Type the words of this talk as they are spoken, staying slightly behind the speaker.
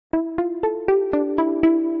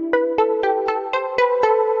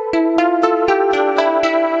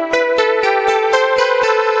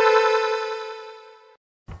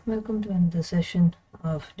Welcome to another session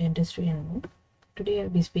of dentistry and more. Today I'll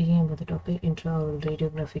be speaking about the topic intraoral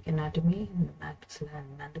radiographic anatomy in the maxilla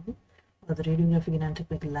and mandible, or the radiographic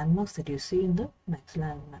anatomical landmarks that you see in the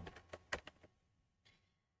maxilla and mandible.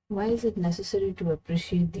 Why is it necessary to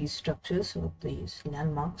appreciate these structures or these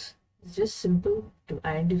landmarks? It's just simple to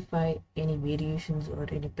identify any variations or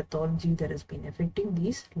any pathology that has been affecting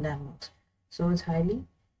these landmarks. So it's highly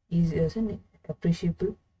easier and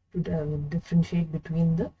appreciable to differentiate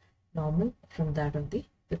between the normal from that of the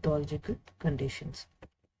pathological conditions.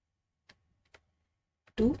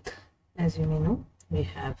 Tooth, as you may know, we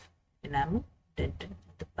have enamel, dentin,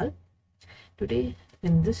 and the pulp. Today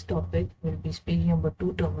in this topic we'll be speaking about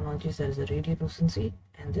two terminologies, that is the radiolucency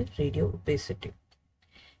and the radioopacity.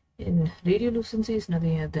 In radiolucency is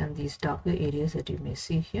nothing other than these darker areas that you may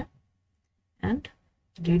see here, and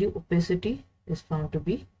radioopacity is found to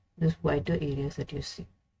be this whiter areas that you see,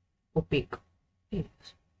 opaque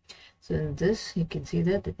areas. So in this you can see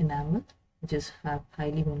that the enamel, which is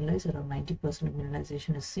highly mineralized, around 90% of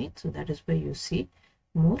mineralization is seen, so that is why you see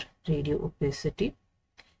more radioopacity.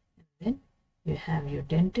 And then you have your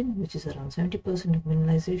dentin, which is around 70% of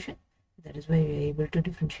mineralization, that is why you are able to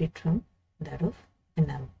differentiate from that of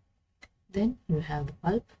enamel. Then you have the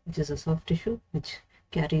pulp, which is a soft tissue which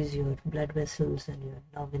carries your blood vessels and your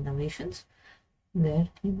nerve innervations. There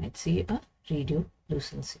you might see a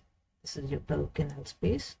radiolucency. This is your pulp canal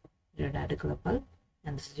space, your radicular pulp,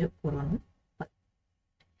 and this is your coronal pulp.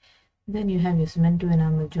 Then you have your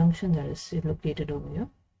cemento-enamel junction that is located over here.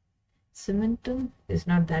 Cementum is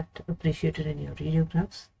not that appreciated in your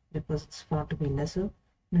radiographs because it's found to be lesser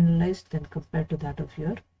mineralized than compared to that of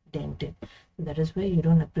your dentin. So that is why you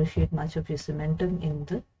don't appreciate much of your cementum in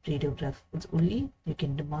the radiograph. It's only you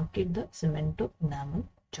can demarcate the cemento-enamel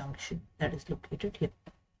junction that is located here.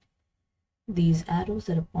 These arrows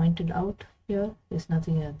that are pointed out here is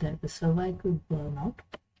nothing other than the cervical burnout.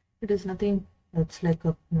 It is nothing that's like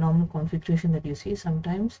a normal configuration that you see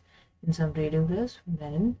sometimes in some radiographs,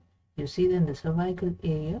 wherein you see that in the cervical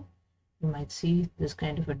area you might see this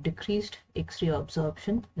kind of a decreased X-ray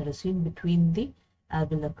absorption that is seen between the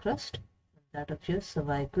alveolar crust and that of your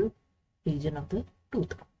cervical region of the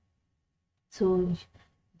tooth. So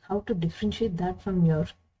how to differentiate that from your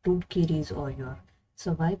tooth caries or your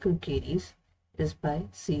cervical caries is by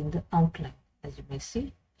seeing the outline. As you may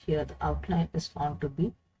see here, the outline is found to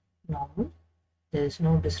be normal. There is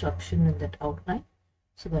no disruption in that outline,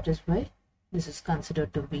 so that is why this is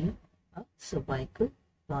considered to be a cervical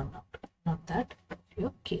burnout, not that of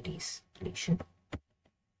your caries lesion.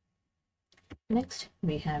 Next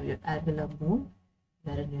we have your alveolar bone,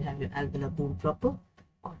 wherein you have your alveolar bone proper,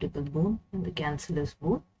 cortical bone, and the cancellous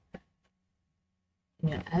bone. In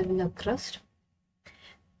your alveolar crust,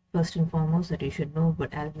 first and foremost that you should know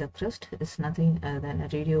about alveolar crust is nothing other than a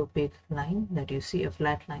radiopaque line that you see, a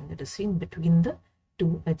flat line that is seen between the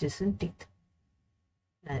two adjacent teeth.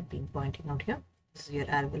 I've been pointing out here. This is your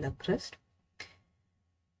alveolar crust.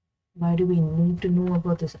 Why do we need to know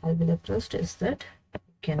about this alveolar crust is that you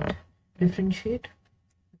can differentiate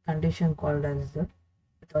a condition called as the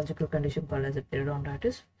pathological condition called as a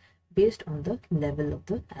periodontitis based on the level of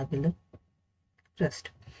the alveolar crust.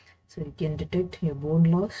 So you can detect your bone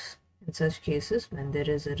loss in such cases when there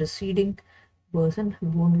is a receding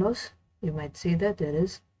bone loss. You might say that there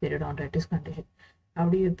is periodontitis condition. How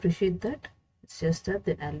do you appreciate that? It's just that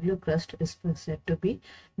the alveolar crust is said to be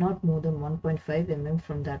not more than 1.5 mm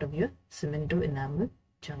from that of your cemento-enamel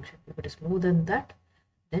junction. If it is more than that,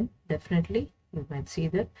 then definitely you might see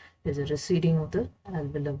that there is a receding of the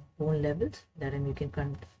alveolar bone levels, then you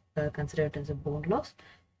can consider it as a bone loss,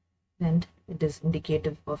 and it is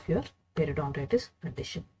indicative of your periodontitis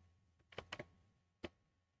condition.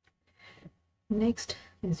 Next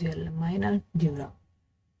is your laminar dura.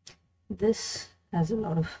 This has a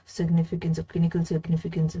lot of significance, of clinical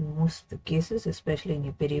significance in most of the cases, especially in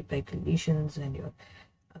your periapical lesions and your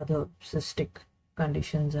other cystic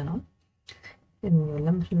conditions and all. In your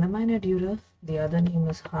laminar dura, the other name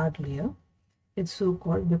is hard layer. It's so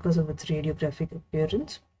called because of its radiographic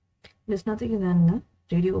appearance. It is nothing than a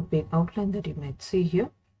radiopaque outline that you might see here,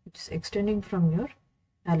 which is extending from your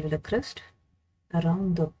alveolar crust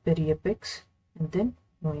around the periapex and then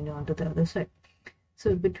moving on to the other side.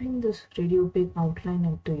 So between this radiopaque outline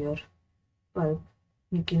and to your pulp,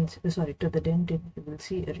 you can to the dentin, you will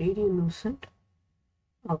see a radiolucent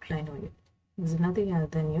outline over here. This is nothing other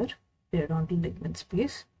than your periodontal ligament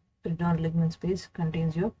space. Periodontal ligament space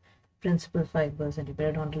contains your principal fibers and your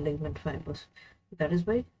periodontal ligament fibers. That is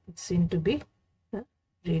why it's seen to be a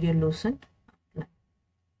radiolucent outline.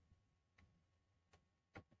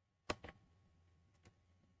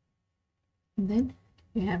 Then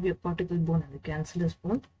you have your cortical bone and the cancellous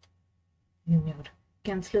bone. In your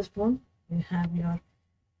cancellous bone, you have your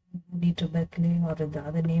bony trabeculae, or the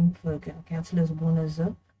other name for cancellous bone is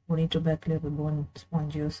the bony trabeculae of the bone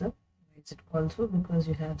spongiosa. It's also because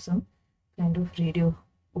you have some kind of radio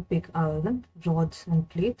opaque rods and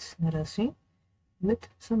plates that are seen with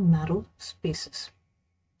some narrow spaces.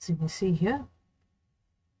 So you may see here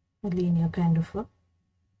a linear kind of a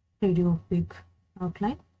radio opaque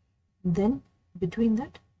outline. Then between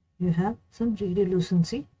that you have some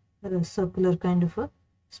radiolucency, or a circular kind of a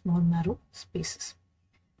small narrow spaces.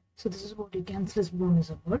 So this is what your cancellous bone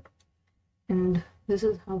is about, and this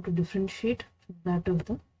is how to differentiate that of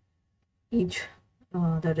the each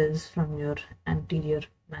that is from your anterior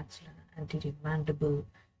maxilla, anterior mandible,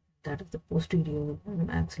 that is the posterior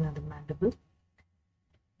maxilla and the mandible.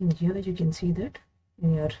 And here you can see that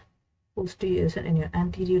in your posterior and in your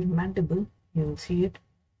anterior mandible, you will see it,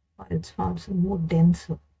 it's found more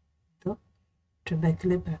denser, the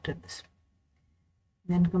trabecular pattern is.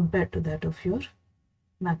 Then compared to that of your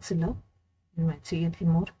maxilla, you might see it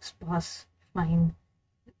more sparse, fine,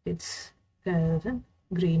 it's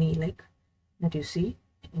grainy like that you see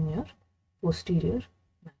in your posterior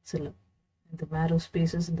maxilla. And the marrow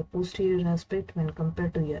spaces in the posterior aspect, when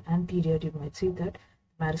compared to your anterior, you might see that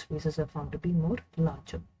marrow spaces are found to be more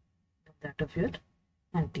larger than that of your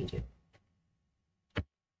anterior.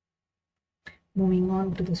 Moving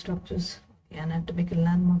on to the structures, the anatomical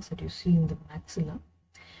landmarks that you see in the maxilla,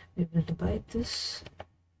 we will divide this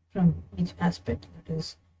from each aspect, that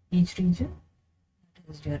is each region,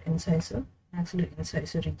 that is your incisor, maxillary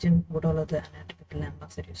incisor region. What all are the anatomical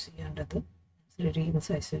landmarks that you see under the maxillary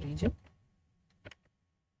incisor region?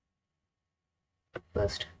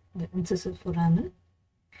 First, the incisor foramen.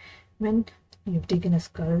 When you've taken a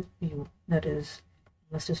skull view, that is,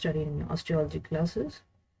 you must have studied in your osteology classes,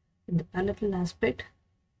 in the palatal aspect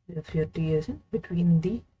of your tears between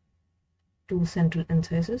the two central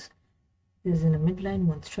incisors, there is in a midline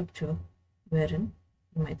one structure wherein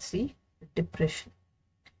you might see a depression.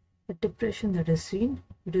 The depression that is seen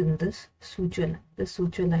within this suture line. This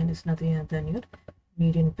suture line is nothing other than your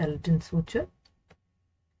median palatine suture,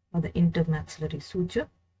 or the intermaxillary suture,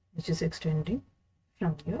 which is extending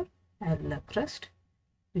from your alveolar crest,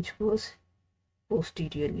 which goes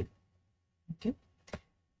posteriorly. Okay,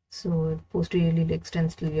 so posteriorly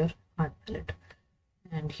extends to your hard palate,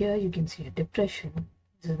 and here you can see a depression.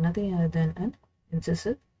 This is nothing other than an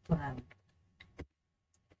incisor foramen.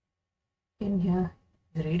 In here,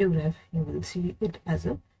 the radiograph, you will see it as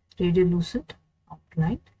a radiolucent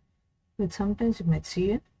outline, but sometimes you might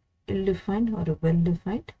see an ill-defined or a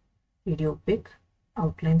well-defined radiopaque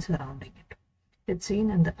outline surrounding it. It's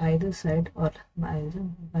seen on the either side or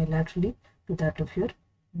bilaterally to that of your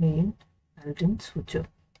main palatine suture,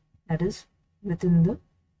 that is within the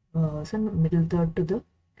middle third to the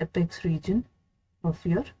apex region of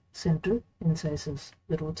your central incisors,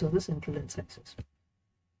 the roots of the central incisors.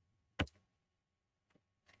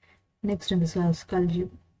 Next, in the skull view,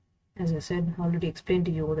 as I said, already explained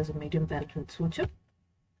to you what is a median palatal suture.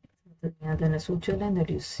 Then a suture line that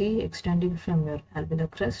you see extending from your alveolar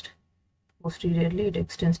crest. Posteriorly, it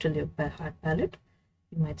extends to your hard palate.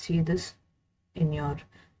 You might see this in your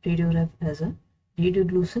radiograph as a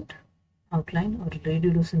radiolucent outline or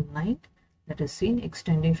radiolucent line that is seen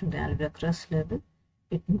extending from the alveolar crest level.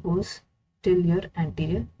 It goes till your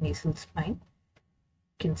anterior nasal spine.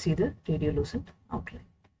 You can see the radiolucent outline.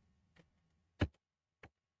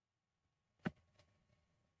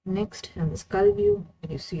 Next, in the skull view,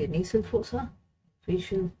 when you see a nasal fossa,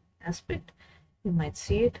 facial aspect, you might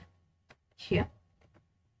see it here.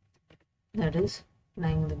 That is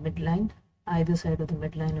lying in the midline, either side of the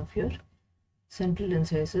midline of your central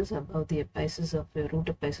incisors, above the apices of your root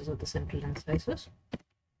apices of the central incisors.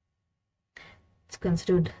 It's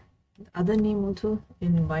considered, the other name also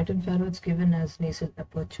in white and farrow, it's given as nasal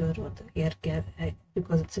aperture or the air cavity,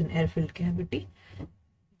 because it's an air-filled cavity.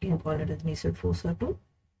 You can call it as nasal fossa too.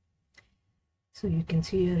 So you can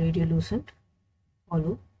see a radiolucent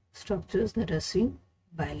hollow structures that are seen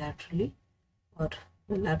bilaterally or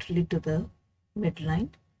laterally to the midline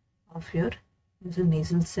of your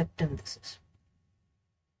nasal septum. This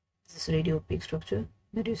radiopaque structure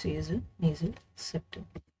that you see is a nasal septum.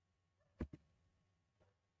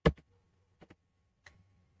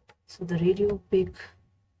 So the radiopaque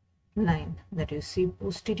line that you see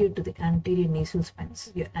posterior to the anterior nasal spine, this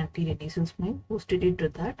is your anterior nasal spine, posterior to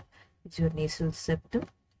that is your nasal septum.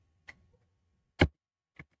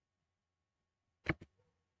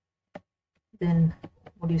 Then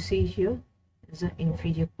what you see here is the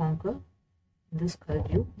inferior concha in the skull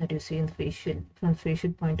view that you see in facial, from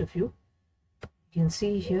facial point of view. You can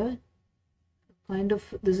see here kind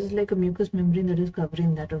of, this is like a mucous membrane that is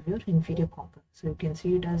covering that of your inferior concha. So you can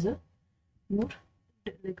see it as a more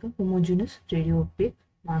like a homogeneous radio-opaque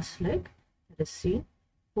mass-like that is seen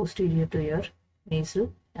posterior to your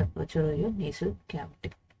nasal aperture or your nasal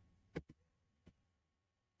cavity.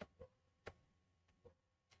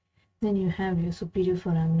 Then you have your superior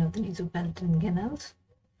foramen of the nasopalatine canals,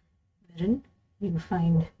 wherein you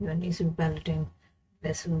find your nasopalatine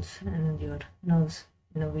vessels and your nerves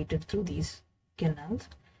innervated through these canals.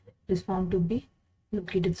 It is found to be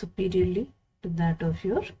located superiorly to that of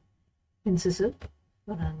your incisive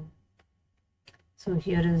foramen. So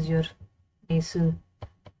here is your nasal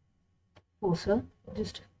fossa.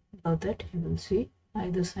 Just above that you will see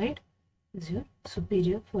either side is your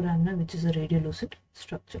superior foramina, which is a radiolucent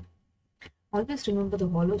structure. Always remember the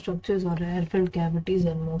hollow structures or air-filled cavities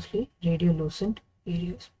are mostly radiolucent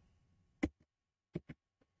areas.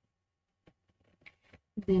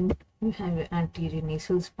 Then you have your anterior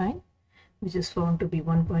nasal spine, which is found to be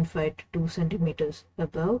 1.5 to 2 centimeters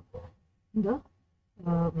above the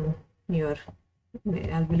your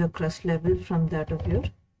alveolar crust level from that of your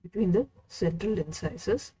between the central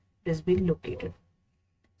incisors. It has been located.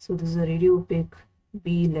 So this is a radio-opaque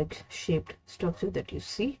bee-like shaped structure that you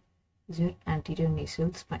see is your anterior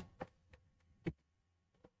nasal spine.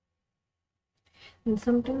 And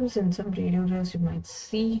sometimes in some radiographs you might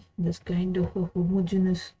see this kind of a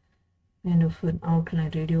homogeneous kind of an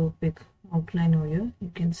outline, radio-opaque outline over here.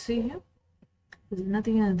 You can see here this is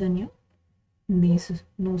nothing other than your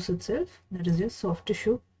nose itself, that is your soft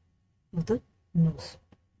tissue of the nose.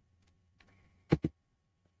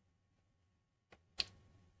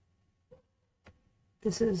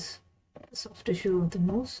 This is the soft tissue of the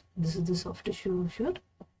nose. This is the soft tissue of your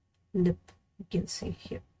lip. You can see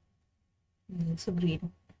here. It's a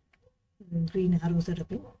green arrows that have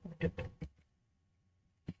been pointed.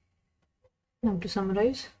 Now to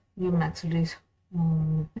summarize, your maxillaries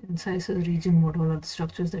incisors region, what all are the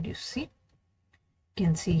structures that you see. You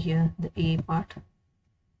can see here the A part.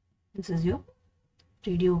 This is your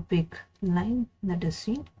radio-opaque line that is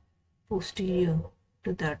seen posterior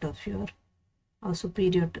to that of your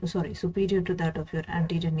superior to that of your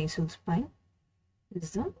anterior nasal spine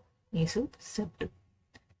is the nasal septum.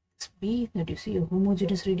 This B that you see a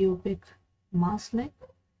homogeneous radio-opaque mass like,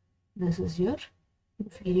 this is your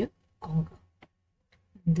inferior concha.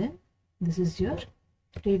 And then this is your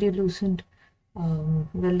radiolucent,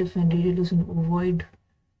 well-defined radiolucent ovoid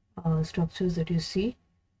structures that you see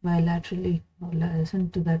bilaterally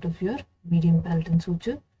adjacent to that of your medium palatal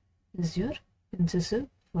suture is your incisive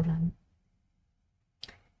foramen.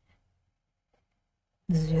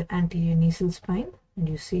 This is your anterior nasal spine, and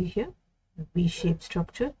you see here a V-shaped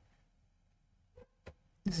structure.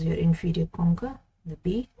 This is your inferior concha, the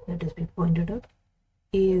B that has been pointed out.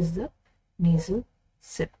 A is the nasal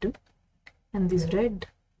septum, and these red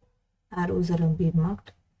arrows that have been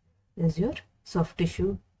marked is your soft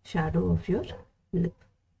tissue shadow of your lip.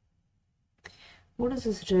 What is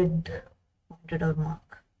this red pointed out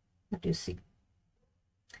mark that you see?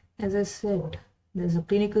 As I said, there's a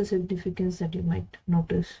clinical significance that you might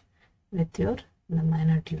notice with your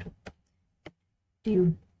lamina dura. Do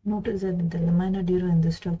you notice that the lamina dura in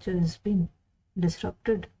the structure has been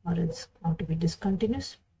disrupted or it's going to be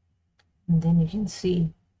discontinuous? And then you can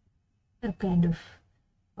see a kind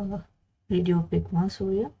of radio-opaque mass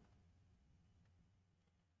over here.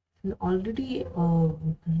 Already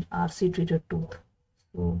an RC treated tooth.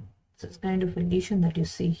 So this is kind of a lesion that you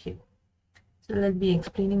see here. So I'll be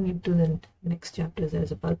explaining it to the next chapters.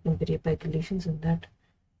 There's a pulp and periapical lesions, and that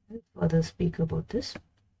I'll further speak about this.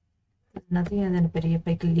 There's nothing other than a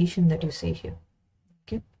periapical lesion that you see here.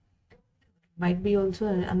 Okay. Might be also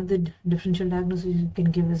another differential diagnosis you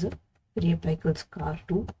can give is a periapical scar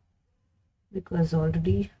too, because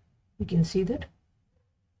already you can see that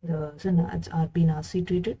it's been RC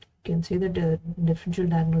treated. You can see that the differential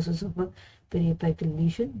diagnosis of a periapical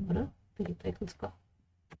lesion or a periapical scar.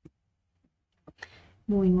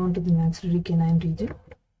 Moving on to the maxillary canine region.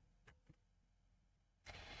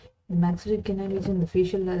 The maxillary canine region, the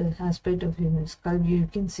facial aspect of your skull view, you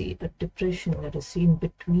can see a depression that is seen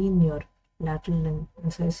between your lateral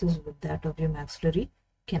incisors with that of your maxillary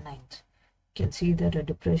canines. You can see that a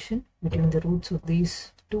depression between the roots of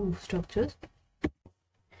these two structures.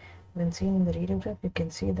 When seen in the radiograph, you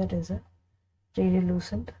can see that is a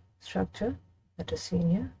radiolucent structure that is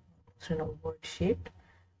seen here. It's an ovoid shaped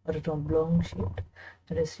or an oblong shaped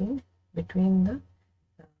that is seen between the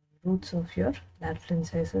roots of your lateral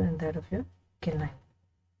incisor and that of your canine.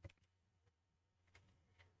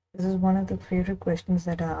 This is one of the favorite questions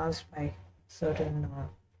that are asked by certain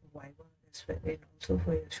this way. And also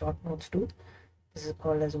for your short notes too, this is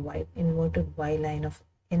called as inverted Y line of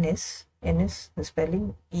NS. NS, the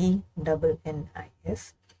spelling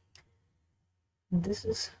ENNIS. This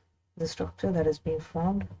is the structure that has been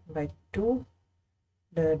formed by two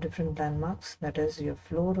different landmarks, that is your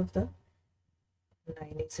floor of the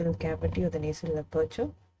nasal cavity or the nasal aperture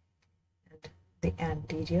and the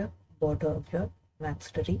anterior border of your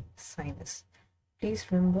maxillary sinus. Please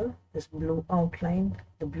remember this blue outline,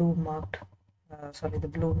 the blue marked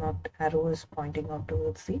arrow is pointing out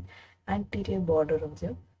towards the anterior border of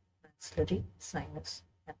the maxillary sinus.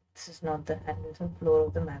 And this is not the floor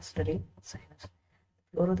of the maxillary sinus.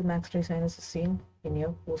 The floor of the maxillary sinus is seen in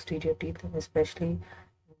your posterior teeth, especially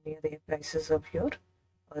near the apices of your,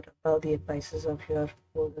 or above the apices of your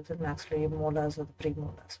maxillary molars or the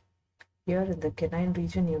premolars. Here in the canine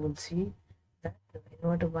region, you will see that the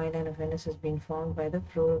inverted Y line of NS has been formed by the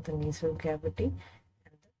floor of the nasal cavity and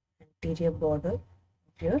the anterior border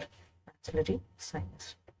of your maxillary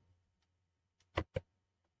sinus.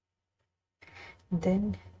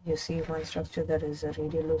 Then you see one structure that is a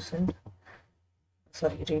radiopaque,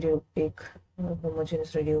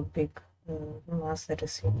 homogeneous radiopaque mass that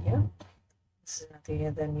is seen here. This is nothing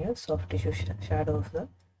other than your soft tissue shadow of the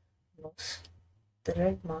nose. The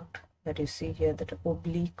red mark that you see here, that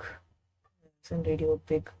oblique and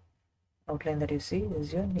radiopaque outline that you see,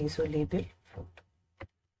 is your nasolabial fold.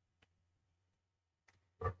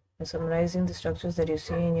 Now, summarizing the structures that you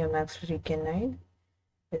see in your maxillary canine,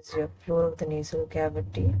 is your floor of the nasal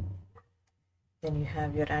cavity. Then you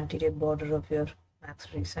have your anterior border of your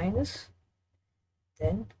maxillary sinus.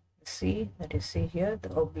 Then the C that you see here,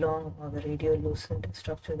 the oblong or the radiolucent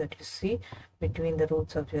structure that you see between the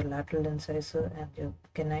roots of your lateral incisor and your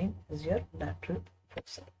canine, is your lateral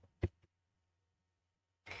fossa.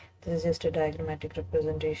 This is just a diagrammatic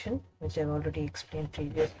representation which I've already explained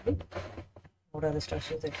previously. What are the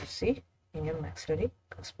structures that you see in your maxillary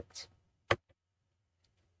cuspids?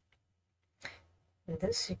 In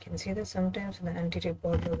this, you can see that sometimes in the anterior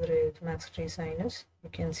border of the maxillary sinus,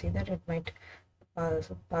 you can see that it might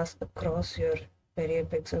pass across your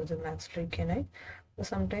periapex of the maxillary canine, or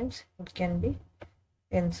sometimes it can be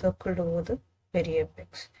encircled over the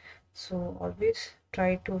periapex. So always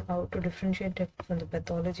try to how to differentiate it from the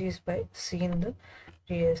pathologies by seeing the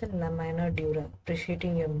lamina dura,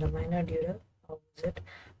 appreciating your lamina dura, how is it,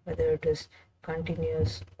 whether it is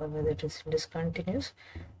continuous or whether it is discontinuous.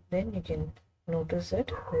 Then you can notice that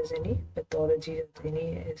there's any pathology or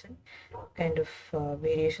any kind of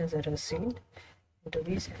variations that are seen into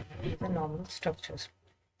these the normal structures.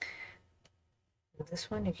 In this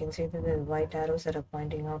one, you can see that the white arrows that are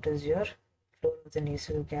pointing out is your floor of the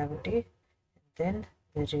nasal cavity. Then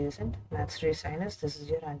there is a maxillary sinus. This is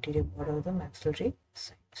your anterior border of the maxillary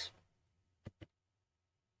sinus.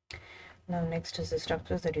 Now next is the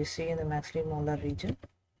structures that you see in the maxillary molar region.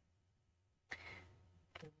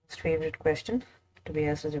 The most favorite question to be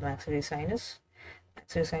asked is the maxillary sinus.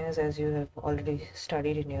 Maxillary sinus, as you have already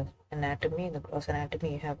studied in your anatomy, in the gross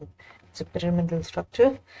anatomy, you have it's a pyramidal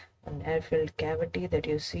structure, an air-filled cavity that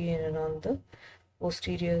you see in and on the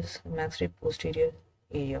maxillary posterior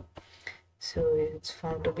area. So it's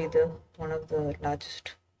found to be one of the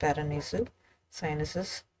largest paranasal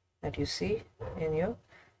sinuses that you see in your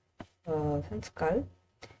skull.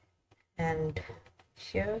 And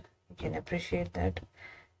here you can appreciate that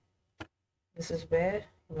this is where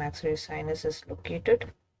the maxillary sinus is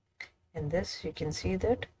located. In this, you can see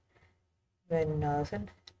that when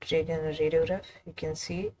taken a radiograph, you can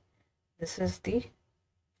see this is the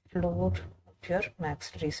floor of your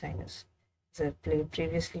maxillary sinus. As I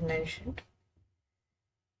previously mentioned,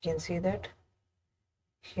 you can see that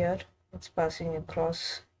here it's passing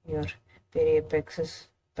across your periapices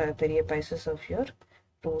of your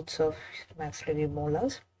roots of maxillary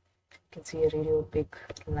molars. You can see a radiopaque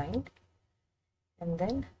line. And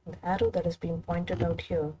then the arrow that has been pointed out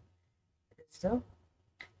here is the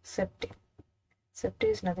septae. Septae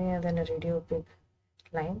is nothing other than a radiopaque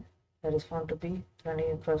line that is found to be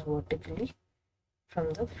running across vertically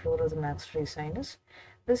from the floor of the maxillary sinus.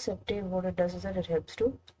 This septae, what it does is that it helps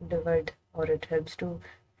to divide, or it helps to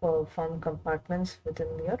form compartments within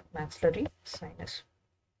your maxillary sinus.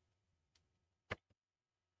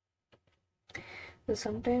 So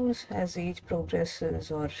sometimes as age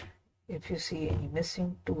progresses, or if you see any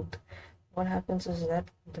missing tooth, what happens is that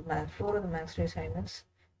the floor of the maxillary sinus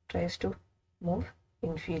tries to move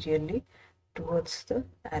inferiorly towards the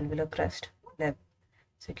alveolar crest level.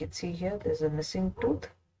 So you can see here there's a missing tooth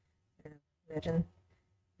wherein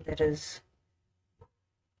there is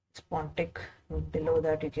spontic. Below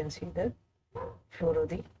that you can see the floor of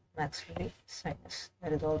the maxillary sinus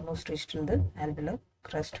that is almost reached till the alveolar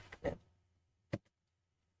crest level.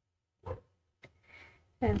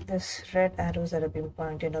 And this red arrows that have been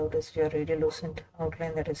pointed out is your radiolucent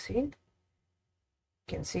outline that is seen.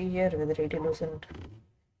 You can see here with the radiolucent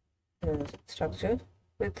structure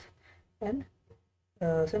with an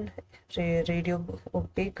radio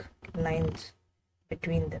opaque lines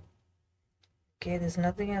between them. Okay, there's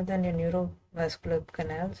nothing other than your neurovascular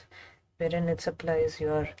canals, wherein it supplies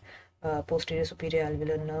your posterior superior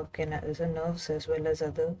alveolar nerve canals and nerves, as well as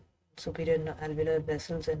other superior alveolar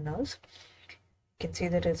vessels and nerves. You can see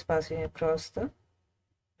that it's passing across the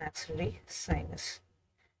maxillary sinus.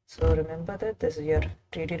 So remember that this is your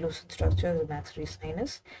radiolucent structure, the maxillary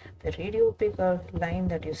sinus. The radiopaque line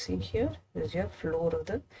that you see here is your floor of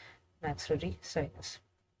the maxillary sinus.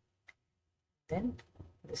 Then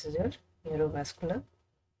this is your neurovascular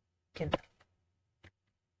canal.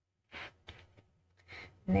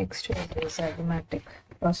 Next is the zygomatic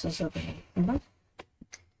process of the maxilla.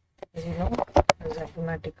 As you know, the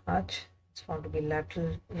zygomatic arch is found to be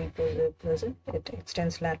laterally present. It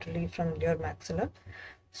extends laterally from your maxilla.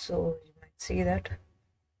 So you might see that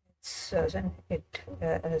it's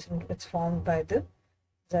formed by the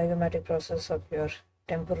zygomatic process of your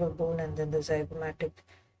temporal bone, and then the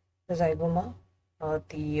zygoma or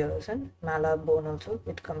the malar bone also.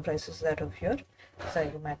 It comprises that of your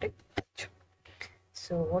zygomatic arch.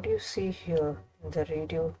 So what you see here in the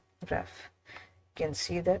radiograph, you can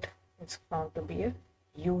see that it's found to be a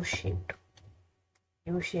U-shaped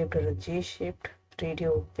or a J-shaped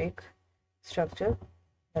radiopaque structure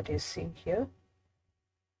that you see here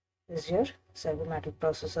is your zygomatic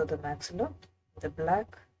process of the maxilla. The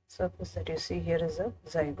black surface that you see here is a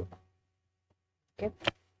zygoma. Okay.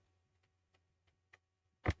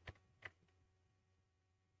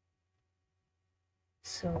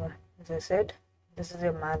 So as I said, this is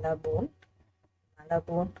your malar bone of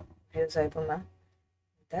your zygoma.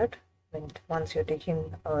 That once you're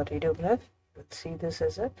taking a radiograph, you'll see this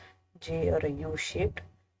as a J or a U-shaped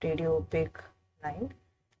radiopaque line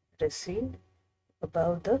that is seen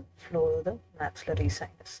above the floor of the maxillary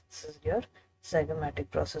sinus. This is your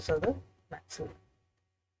zygomatic process of the maxilla.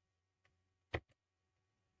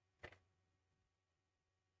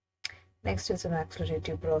 Next is the maxillary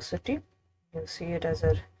tuberosity. You see it as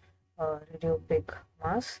a radiopaque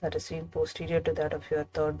mass that is seen posterior to that of your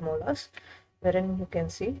third molars, wherein you can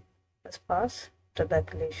see the sparse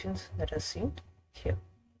trabeculations that are seen here.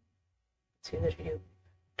 See the radio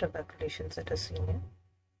trabeculations that are seen here.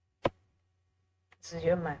 This is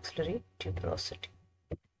your maxillary tuberosity.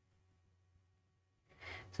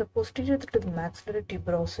 So posterior to the maxillary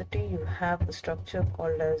tuberosity, you have a structure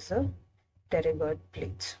called as the pterygoid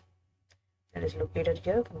plates that is located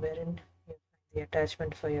here, wherein you find the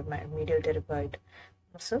attachment for your medial pterygoid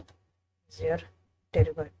muscle. This is your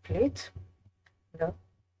pterygoid plates, the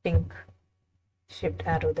pink shaped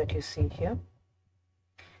arrow that you see here.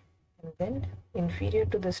 And then inferior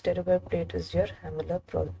to this pterygoid plate is your hamular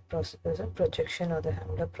projection or the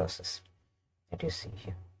hamular process that you see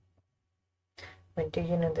here. When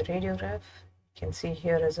taken in the radiograph, you can see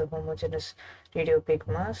here as a homogeneous radiopaque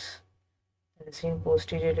mass that is seen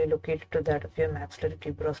posteriorly located to that of your maxillary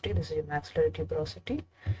tuberosity. This is your maxillary tuberosity.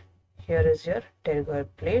 Here is your pterygoid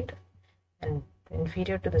plate, and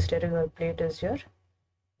inferior to this pterygoid plate is your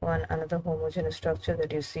another homogeneous structure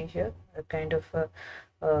that you see here. A kind of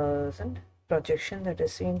projection that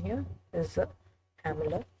is seen here is the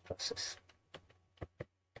hamular process.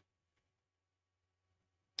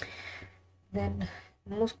 Then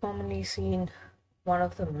most commonly seen, one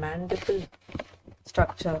of the mandible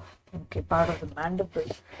structure, okay, part of the mandible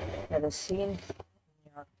that is seen in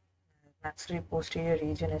your maxillary posterior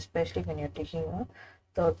region, especially when you're taking a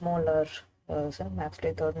third molar,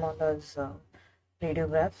 maxillary third molar's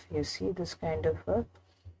radiograph. You see this kind of a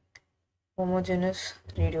homogeneous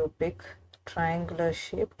radiopaque triangular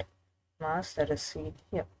shaped mass that is seen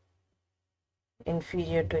here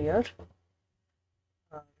inferior to your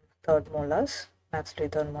third molars, maxillary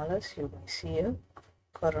third molars. You may see a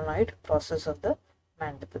coronoid process of the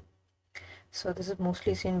mandible. So this is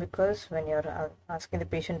mostly seen because when you're asking the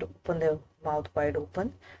patient to open their mouth wide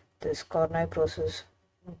open, this coronoid process,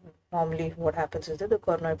 normally what happens is that the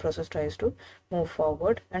coronoid process tries to move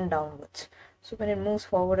forward and downwards. So when it moves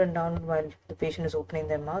forward and down while the patient is opening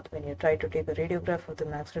their mouth, when you try to take a radiograph of the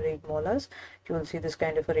maxillary molars, you will see this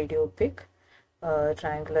kind of a radiopaque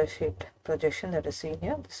triangular shaped projection that is seen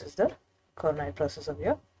here. This is the coronoid process of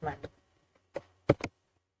your mandible.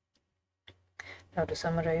 Now to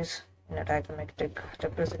summarize in a diagrammatic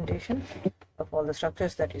representation of all the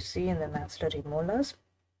structures that you see in the maxillary molars,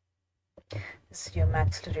 This is your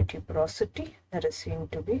maxillary tuberosity that is seen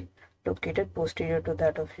to be located posterior to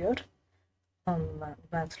that of your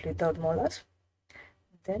maxillary third molars.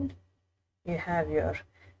 Then you have your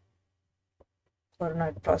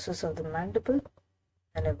coronoid process of the mandible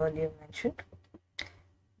that I've earlier mentioned.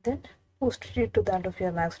 Then posterior to that of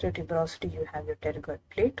your maxillary tuberosity, you have your pterygoid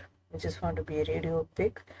plate, which is found to be a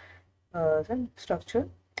radiopaque structure,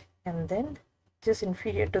 and then just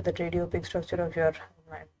inferior to the radiopaque structure of your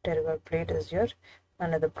pterygoid plate is your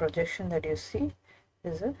another projection that you see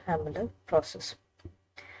is a hamellar process.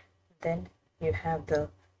 Then you have the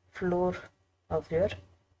floor of your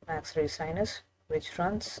maxillary sinus, which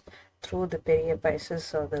runs through the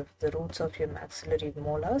periapices or the roots of your maxillary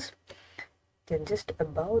molars. Then just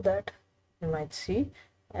above that you might see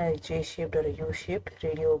a J-shaped or a U-shaped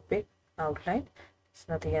radiopaque outline. It's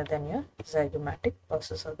nothing other than your zygomatic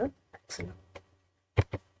process of the maxilla.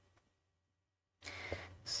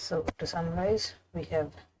 So to summarize, we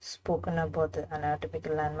have spoken about the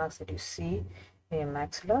anatomical landmarks that you see in your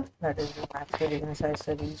maxilla, that is the maxillary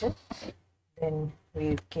incisor region. Then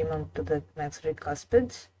we came on to the maxillary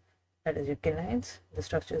cuspids, that is your canines. The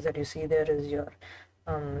structures that you see there is your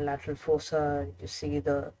lateral fossa. You see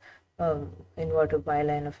the inverted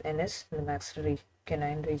byline of NS in the maxillary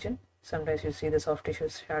canine region. Sometimes you see the soft tissue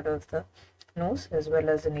shadow of the nose as well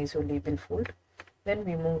as the nasolabial fold. Then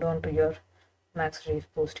we moved on to your maxillary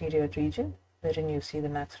posterior region, wherein you see the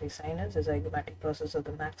maxillary sinus, the zygomatic process of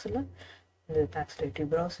the maxilla, the maxillary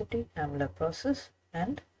tuberosity, hamellar process,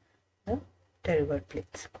 and the pterygoid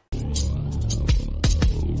plates.